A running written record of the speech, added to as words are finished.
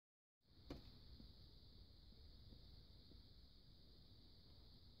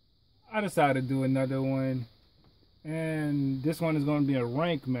I decided to do another one. And this one is going to be a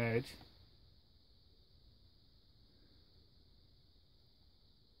rank match.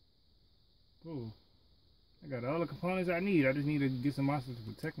 Ooh. I got all the components I need. I just need to get some monsters to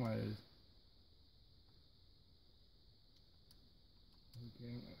protect my ass.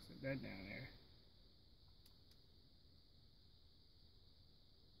 Okay, I'll set that down there.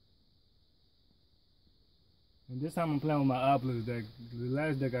 And this time I'm playing with my Obelisk deck. The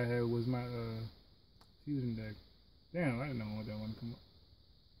last deck I had was my fusion deck. Damn, I didn't want that one to come up.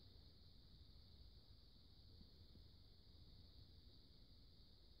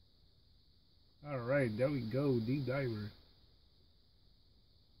 Alright, there we go, Deep Diver.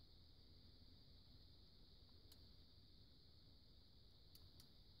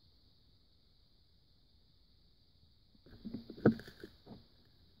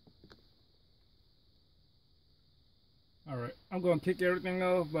 Alright, I'm going to kick everything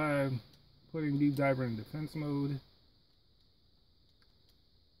off by putting Deep Diver in defense mode.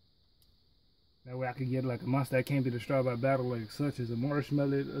 That way I could get like a monster that can't be destroyed by battle, like such as a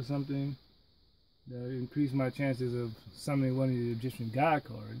marshmallow or something. That would increase my chances of summoning one of the Egyptian god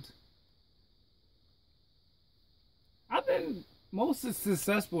cards. I've been most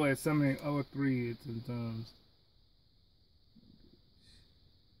successful at summoning all three sometimes.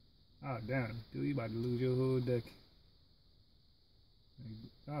 Oh damn, dude, you about to lose your whole deck.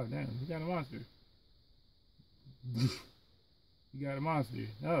 Oh damn, you got a monster. You got a monster.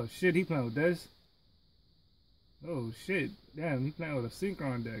 Oh shit, he playing with this. Oh shit, damn, he playing with a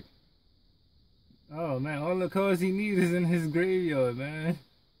Synchron deck. Oh man, all the cards he needs is in his graveyard, man.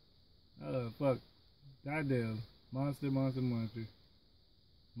 Oh fuck. Goddamn. Monster.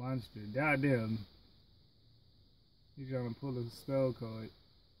 Goddamn. He's trying to pull a spell card.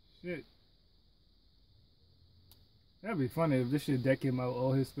 Shit. That'd be funny if this shit deck him out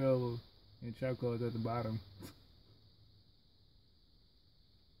all his spells and trap cards at the bottom.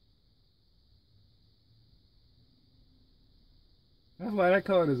 That's why that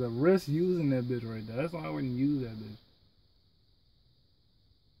card is a risk using that bitch right there. That's why I wouldn't use that bitch.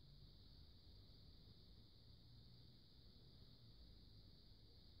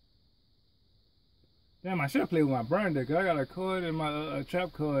 Damn, I should have played with my burn deck. I got a card in my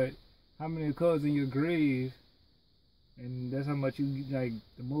trap card. How many cards in your grave? And that's how much you like.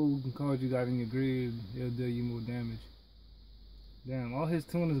 The more cards you got in your grave, it'll do you more damage. Damn, all his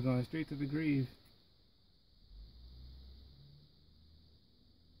tuna's going straight to the grave.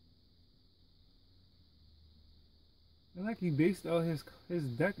 I like he based all his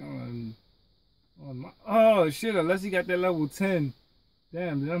deck on my. Oh shit! Unless he got that level 10.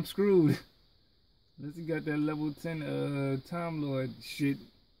 Damn, then I'm screwed. Unless he got that level 10 Time Lord shit,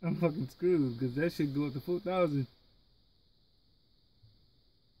 I'm fucking screwed because that shit go up to 4,000.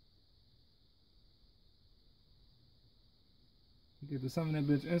 You get to summon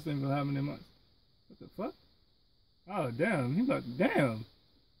that bitch instant for how many months? What the fuck? Oh damn, he about damn.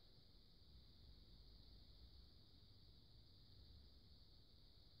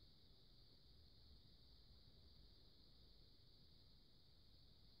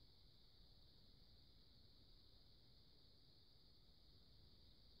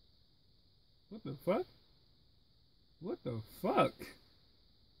 What the fuck? What the fuck?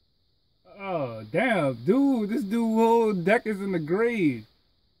 Oh, damn, dude, this dude's whole deck is in the grave.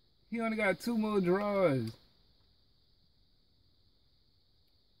 He only got 2 more draws.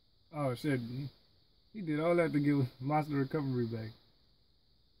 Oh, shit. He did all that to give Monster Recovery back.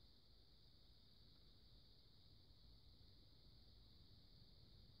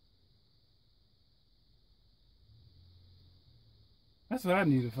 That's what I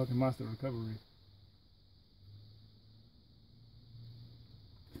need, a fucking Monster Recovery.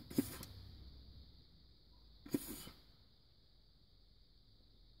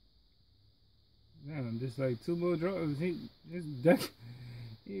 Damn, just like 2 more draws. His deck,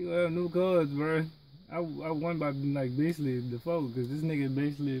 he will have new cards, bro. I won by like basically default because this nigga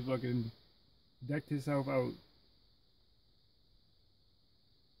basically fucking decked himself out.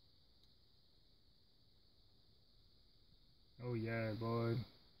 Oh yeah, boy,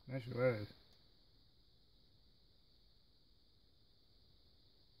 that's your ass.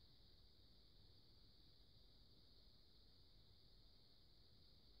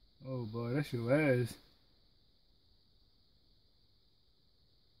 Oh boy, that's your ass.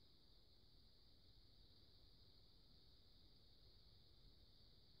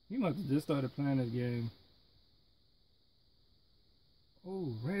 He must have just started playing this game.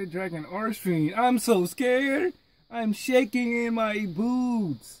 Oh, Red Dragon archfiend. I'm so scared. I'm shaking in my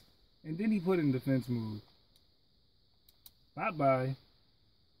boots. And then he put in defense move. Bye-bye.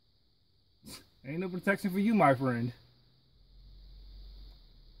 Ain't no protection for you, my friend.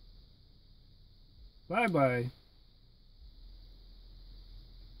 Bye bye.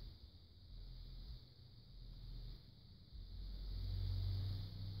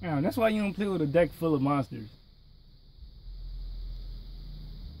 Man, that's why you don't play with a deck full of monsters.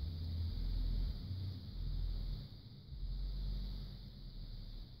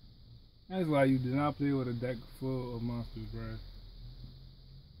 That's why you do not play with a deck full of monsters, bruh.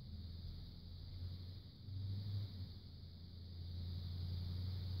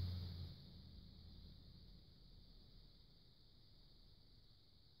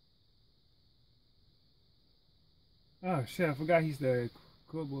 Oh shit, I forgot he's the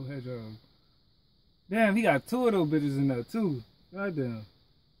Kobo Hedgehog. Damn, he got two of those bitches in there too. Goddamn.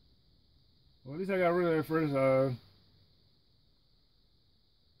 Well, at least I got rid of that first, at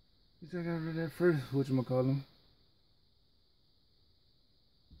least I got rid of that first, whatchamacallem.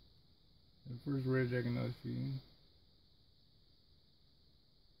 The first red jack and archfiend.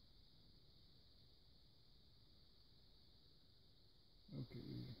 Okay.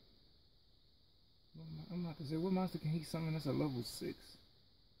 I'm about to say, what monster can he summon that's a level 6?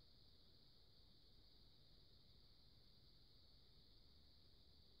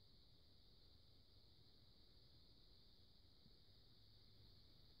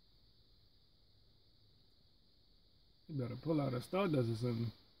 You better pull out a Stardust or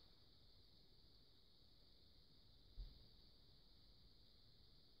something.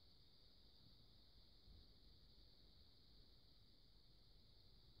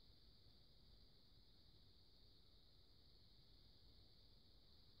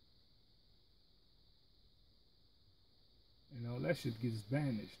 And all that shit gets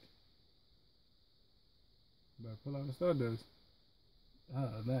banished. Better pull out a Stardust. Oh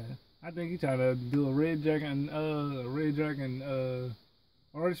man. I think he trying to do a red dragon,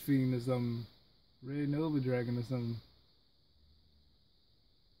 archfiend or something. Red Nova Dragon or something.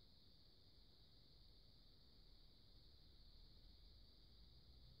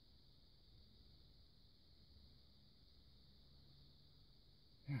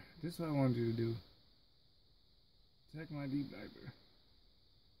 This is what I wanted you to do. Check my deep diver.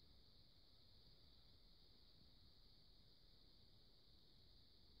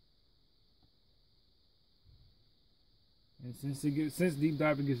 And since Deep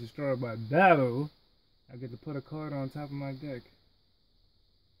Diver gets destroyed by battle, I get to put a card on top of my deck.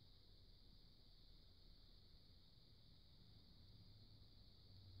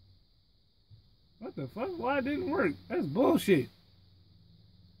 What the fuck? Why it didn't work? That's bullshit.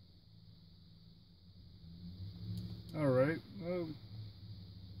 Alright.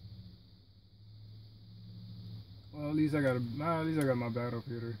 Well, at least I got my battle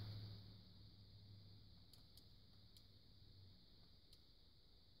theater.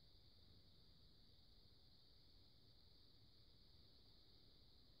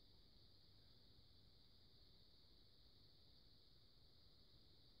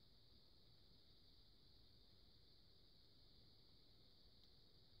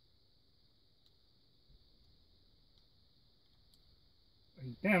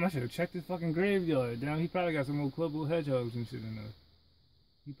 Damn, I should have checked his fucking graveyard. Damn, he probably got some more Kobo Hedgehogs and shit in there.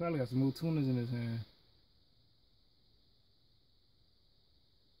 He probably got some more tunas in his hand.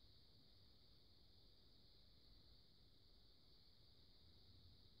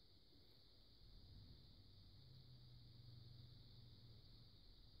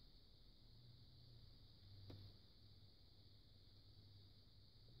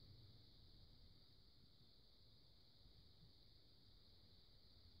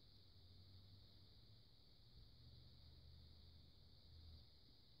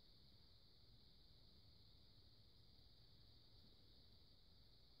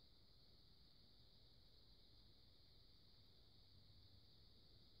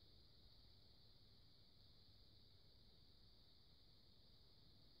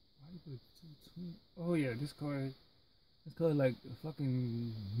 Oh yeah, this card like a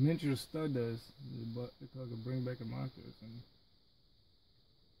fucking miniature Stardust, but the card can bring back a monster or something.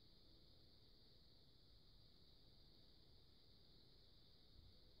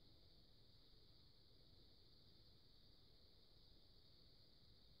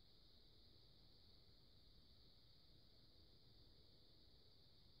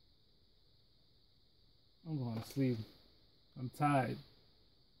 I'm going to sleep. I'm tired.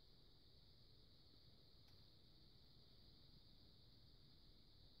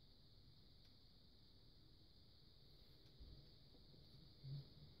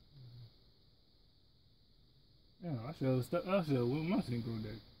 Yeah, I should have went my synchro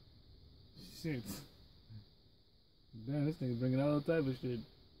deck. Shit. Damn, this thing's bringing all type of shit.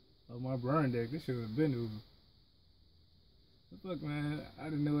 Oh, my burn deck. This shit would have been over. The fuck, man? I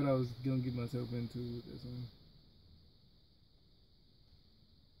didn't know what I was gonna get myself into with this one.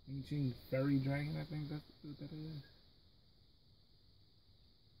 Ancient Fairy Dragon, I think that's what that is.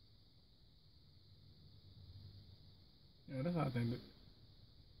 Yeah, that's how I think.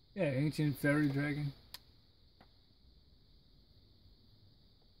 Yeah, Ancient Fairy Dragon.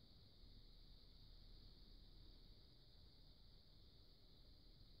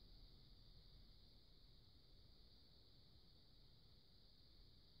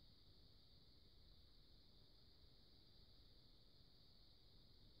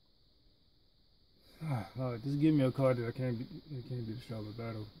 Oh, just give me a card that can't be destroyed by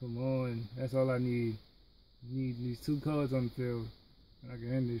battle. Come on, that's all I need. Need these 2 cards on the field, and I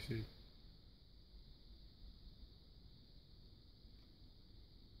can end this shit.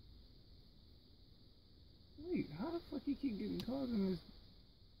 Wait, how the fuck you keep getting cards in this?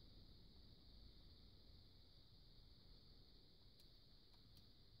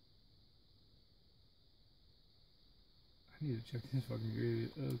 I need to check this fucking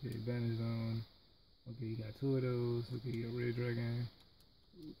grid. Okay, Banner Zone. Okay, you got 2 of those. Okay, you got Red Dragon.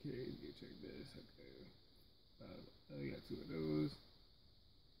 Okay, let me check this. Okay. You got 2 of those.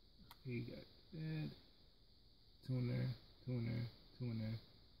 Okay, you got that. 2 in there. 2 in there. 2 in there.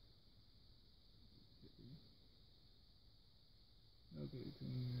 Okay, 2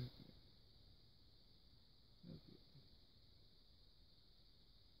 in there. Okay.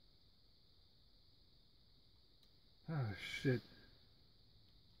 Ah, shit.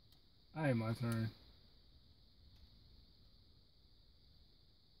 Alright, my turn.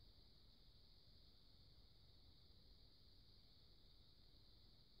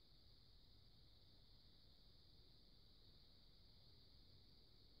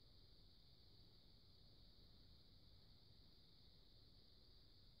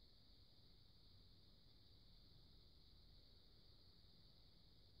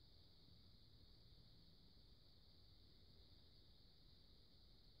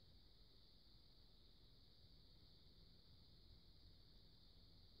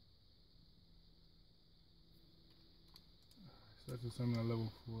 Special summon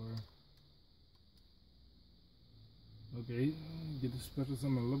level 4. Okay, get the special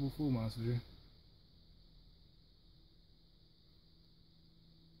summon level 4 monster.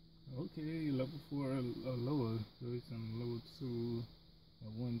 Okay, level 4 or lower. So it's on level 2, a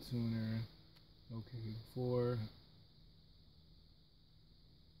 1 tuner. Okay, 4.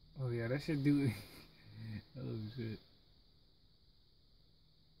 Oh yeah, that should do it. Oh shit.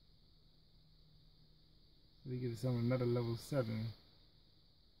 So we get to summon another level 7.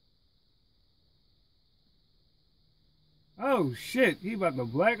 Oh shit, he about to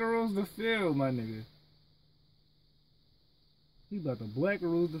Black Rose the field, my nigga. He about to Black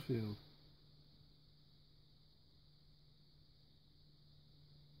Rose the field.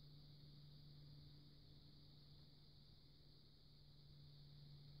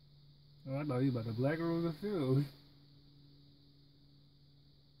 Oh, I thought he about to Black Rose the field.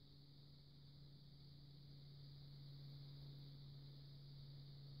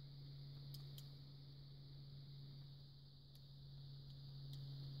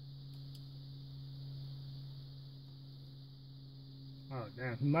 Oh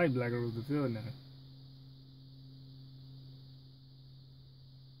damn, he might Black Rose the field now.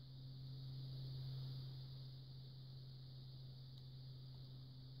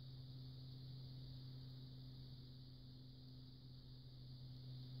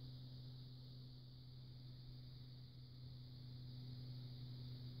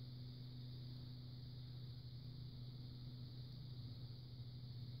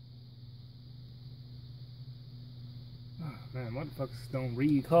 Oh man, motherfuckers don't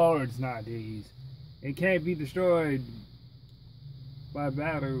read cards nowadays. It can't be destroyed by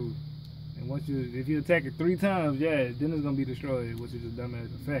battle. And if you attack it 3 times, yeah, then it's gonna be destroyed, which is a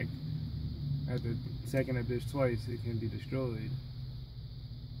dumbass effect. After attacking a bitch twice, it can be destroyed.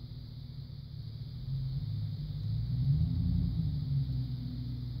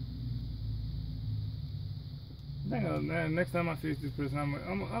 I think next time I face this person, I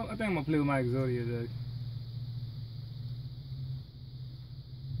think I'm gonna play with my Exodia deck.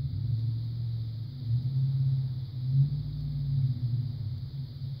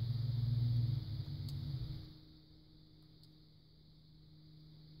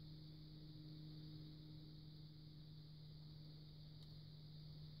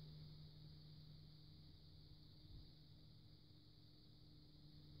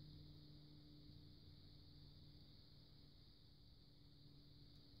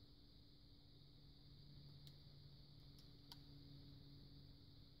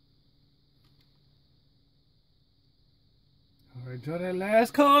 Draw that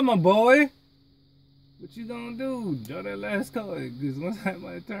last card, my boy. What you gonna do? Draw that last card. Because once I have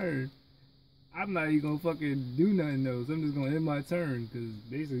my turn, I'm not even gonna fucking do nothing else. I'm just gonna end my turn. Because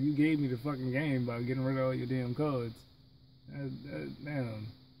basically you gave me the fucking game by getting rid of all your damn cards. Damn.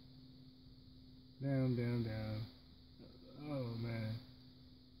 Damn. Oh, man.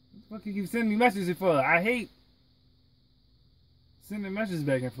 What the fuck you keep sending me messages for? I hate sending messages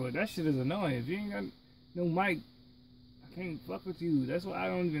back and forth. That shit is annoying. If you ain't got no mic, I can't fuck with you. That's why I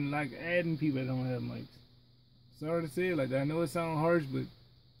don't even like adding people that don't have mics. Sorry to say it like that. I know it sounds harsh, but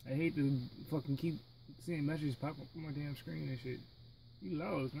I hate to fucking keep seeing messages pop up on my damn screen and shit. You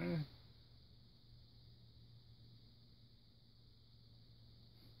lost, man.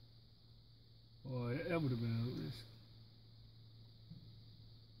 Boy, that would have been a risk.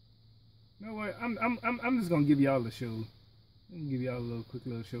 You know what? I'm just gonna give y'all a show. I'm gonna give y'all a little quick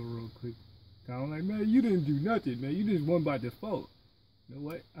little show real quick. Kind of like, man, you didn't do nothing, man. You just won by default. You know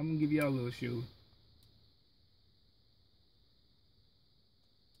what? I'm gonna give y'all a little show.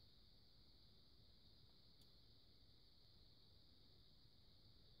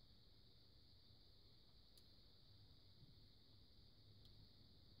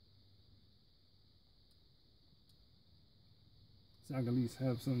 So I can at least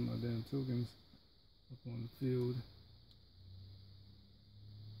have some of my damn tokens up on the field.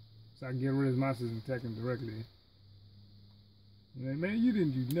 So I can get rid of his monsters and attack him directly. Like, man, you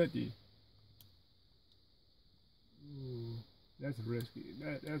didn't do nothing. Ooh, that's risky.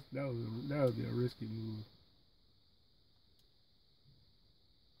 That would be a risky move.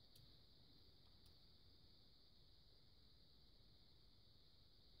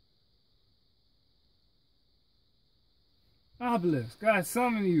 Obelisk, God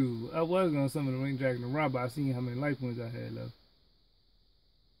summon you. I was gonna summon the Ring Dragon and Rob, but I seen how many life points I had left.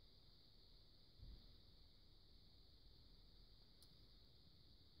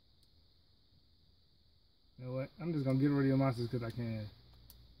 You know what? I'm just gonna get rid of your monsters because I can.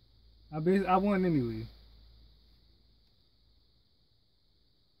 I won anyway.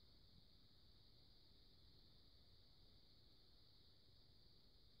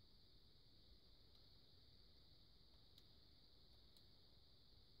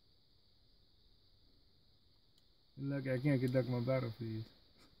 Look, I can't conduct my battlefield.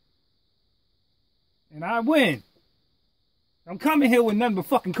 And I win! I'm coming here with nothing but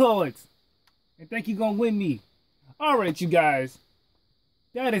fucking cards. And think you're gonna win me. Alright, you guys.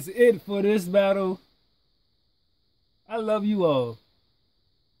 That is it for this battle. I love you all.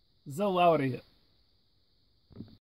 Zo out of here.